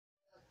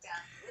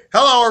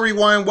Hello,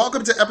 everyone.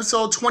 Welcome to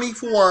episode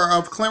 24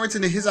 of Clarence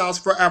and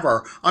Hizzouse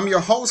Forever. I'm your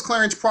host,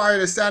 Clarence, prior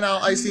to Staten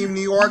Island, IC,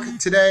 New York.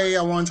 Today,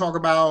 I want to talk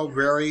about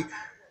very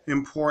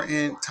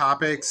important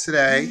topics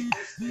today.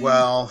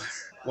 Well,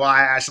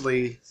 I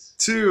actually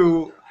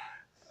two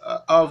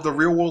of the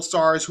real world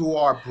stars who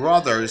are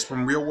brothers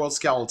from Real World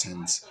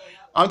Skeletons.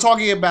 I'm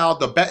talking about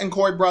the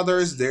Bettencourt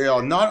brothers. They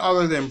are none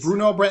other than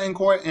Bruno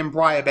Bettencourt and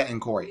Briah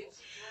Bettencourt.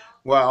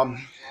 Well,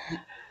 all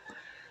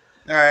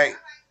right.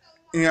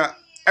 Yeah.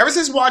 Ever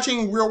since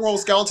watching Real World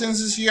Skeletons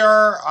this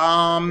year,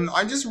 I'm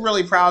just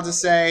really proud to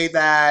say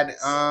that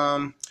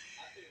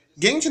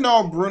getting to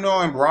know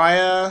Bruno and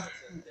Briah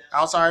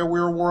outside of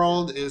Real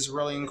World is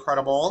really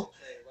incredible.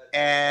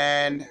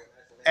 And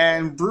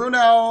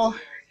Bruno,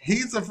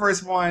 he's the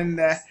first one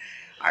that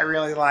I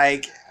really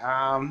like.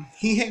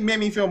 He made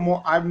me feel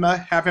more. I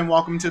have him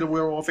welcome to the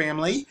Real World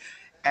family,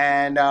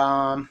 and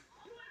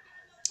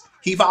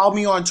he followed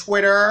me on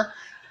Twitter,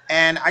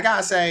 and I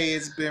gotta say,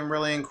 it's been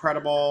really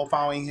incredible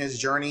following his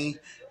journey.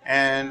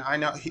 And I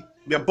know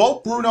they're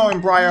both Bruno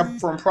and Briah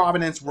from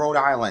Providence, Rhode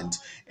Island,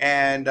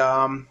 and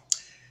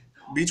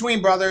between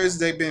brothers,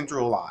 they've been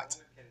through a lot.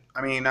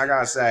 I mean, I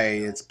gotta say,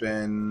 it's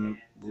been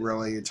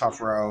really a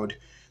tough road,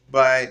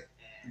 but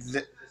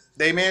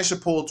they managed to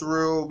pull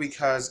through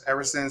because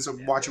ever since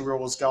watching Real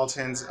World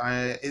Skeletons,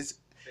 I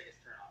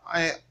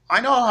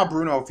know how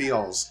Bruno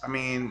feels. I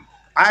mean,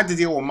 I had to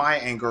deal with my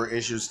anger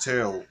issues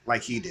too,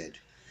 like he did,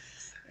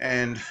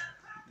 and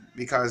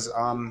because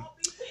I'm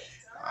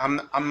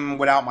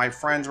without my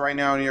friends right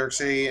now in New York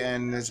City,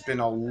 and it's been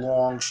a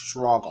long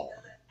struggle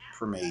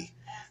for me.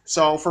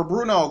 So for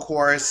Bruno, of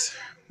course,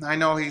 I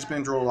know he's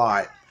been through a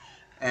lot,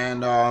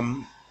 and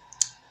I,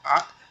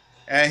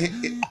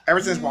 ever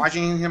since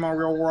watching him on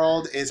Real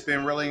World, it's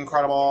been really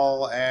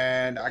incredible,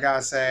 and I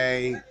gotta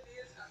say,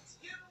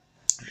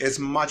 it's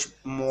much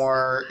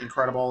more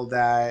incredible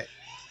that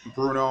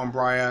Bruno and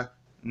Briah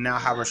now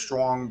have a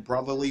strong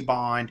brotherly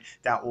bond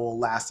that will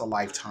last a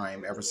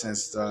lifetime ever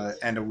since the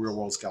end of Real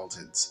World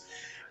Skeletons.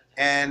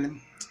 And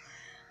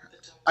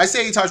I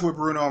stay in touch with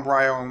Bruno and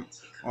Briah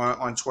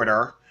on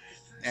Twitter,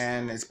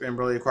 and it's been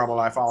really incredible.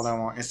 I follow them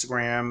on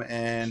Instagram,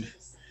 and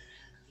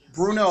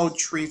Bruno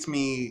treats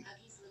me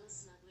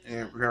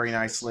very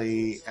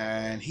nicely,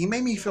 and he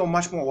made me feel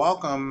much more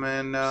welcome.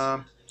 And I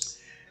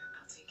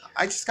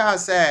just gotta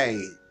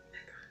say,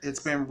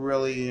 it's been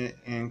really an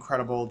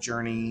incredible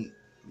journey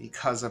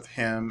because of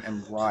him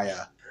and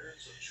Briah.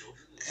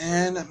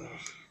 And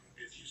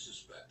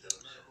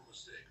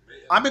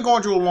I've been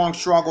going through a long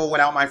struggle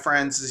without my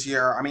friends this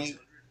year. I mean,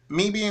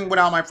 me being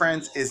without my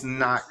friends is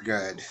not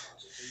good.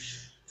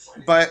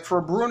 But for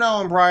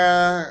Bruno and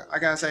Briah, I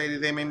gotta say,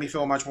 they made me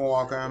feel much more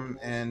welcome.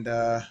 And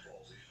I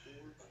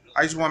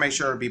just want to make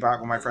sure to be back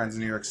with my friends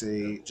in New York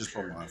City just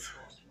for a month.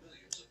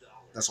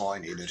 That's all I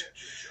needed.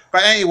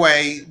 But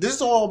anyway, this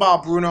is all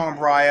about Bruno and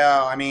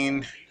Briah. I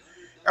mean,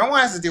 everyone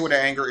has to deal with the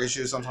anger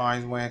issues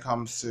sometimes when it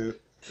comes to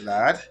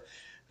that.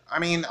 I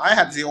mean, I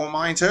had to deal with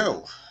mine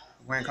too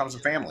when it comes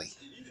to family.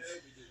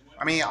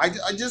 I mean, I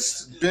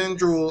just been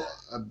through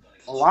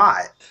a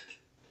lot.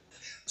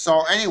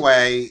 So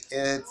anyway,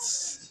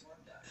 it's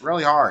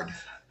really hard.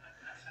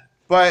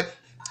 But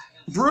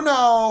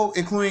Bruno,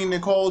 including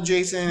Nicole,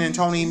 Jason, and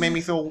Tony, made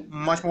me feel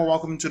much more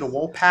welcome to the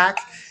Wolf Pack,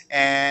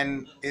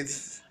 and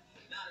it's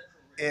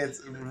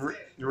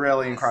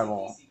really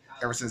incredible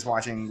ever since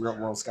watching Real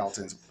World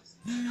Skeletons.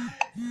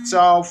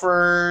 So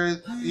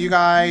for you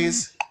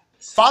guys,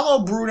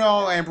 follow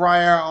Bruno and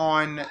Briah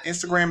on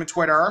Instagram and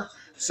Twitter.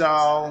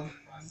 So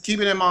keep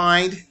it in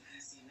mind.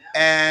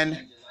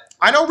 And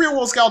I know Real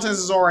World Skeletons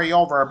is already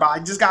over, but I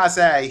just gotta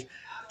say,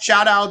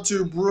 shout out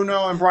to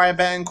Bruno and Brian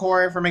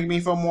Bettencourt for making me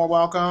feel more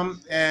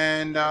welcome.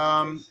 And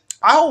I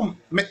hope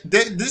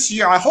this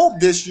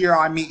year,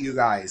 I meet you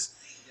guys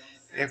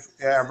if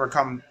I ever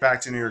come back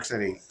to New York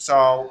City.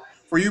 So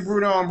for you,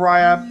 Bruno and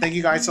Brian, thank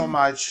you guys so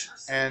much.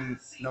 And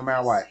no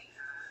matter what,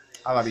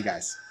 I love you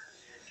guys.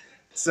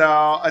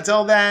 So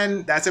until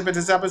then, that's it for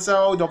this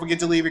episode. Don't forget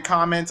to leave your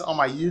comments on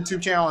my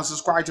YouTube channel and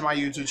subscribe to my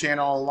YouTube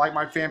channel. Like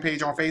my fan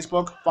page on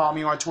Facebook, follow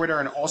me on Twitter,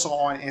 and also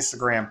on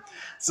Instagram.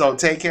 So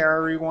take care,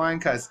 everyone,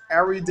 because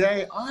every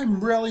day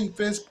I'm really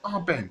fist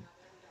pumping.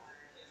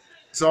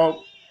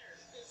 So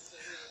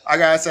I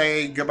gotta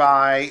say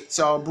goodbye.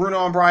 So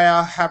Bruno and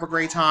Briah, have a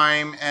great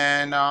time,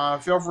 and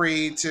feel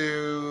free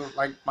to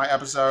like my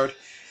episode.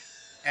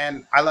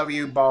 And I love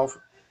you both.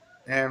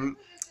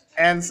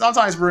 And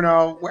sometimes,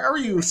 Bruno, wherever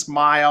you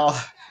smile,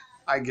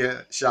 I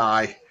get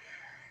shy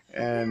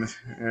and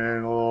a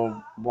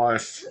little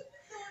blush.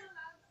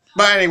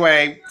 But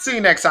anyway, see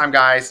you next time,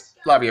 guys.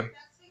 Love you.